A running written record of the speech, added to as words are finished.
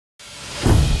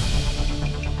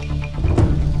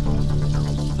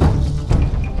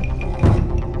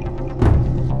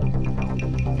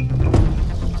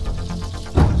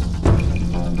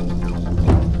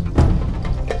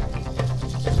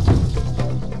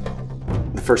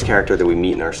The first character that we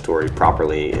meet in our story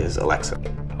properly is Alexa.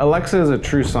 Alexa is a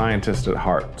true scientist at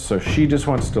heart, so she just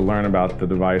wants to learn about the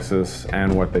devices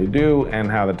and what they do and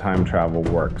how the time travel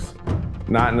works,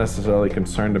 not necessarily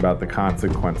concerned about the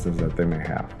consequences that they may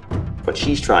have. What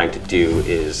she's trying to do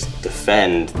is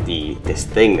defend this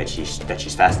thing that she's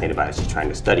fascinated by, that she's trying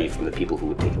to study, from the people who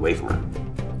would take it away from her.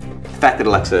 The fact that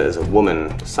Alexa is a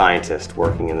woman scientist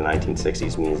working in the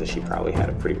 1960s means that she probably had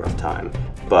a pretty rough time.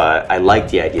 But I like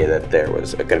the idea that there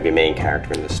was going to be a main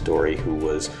character in this story who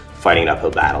was fighting an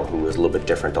uphill battle, who was a little bit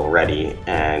different already,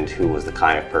 and who was the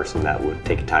kind of person that would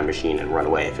take a time machine and run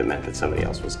away if it meant that somebody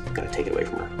else was going to take it away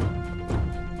from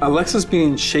her. Alexa's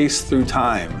being chased through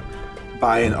time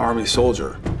by an army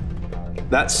soldier.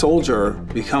 That soldier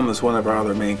becomes one of our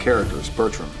other main characters,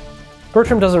 Bertram.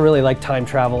 Bertram doesn't really like time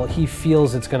travel. He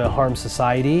feels it's going to harm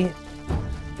society.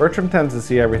 Bertram tends to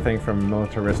see everything from a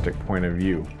militaristic point of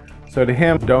view. So to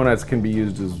him, donuts can be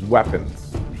used as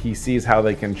weapons. He sees how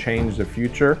they can change the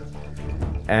future,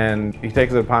 and he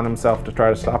takes it upon himself to try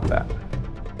to stop that.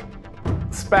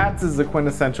 Spats is the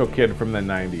quintessential kid from the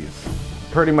 90s,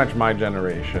 pretty much my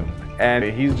generation. And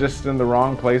he's just in the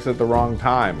wrong place at the wrong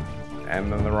time,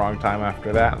 and then the wrong time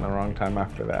after that, and the wrong time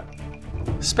after that.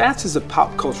 Spats is a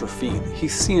pop culture fiend.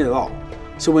 He's seen it all.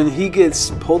 So when he gets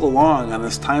pulled along on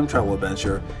this time travel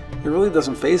adventure, it really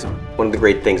doesn't faze him. One of the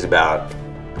great things about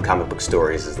comic book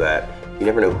stories is that you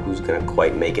never know who's going to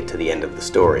quite make it to the end of the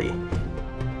story.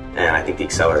 And I think the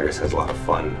Accelerators has a lot of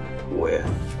fun with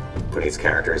putting its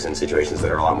characters in situations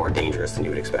that are a lot more dangerous than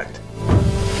you would expect.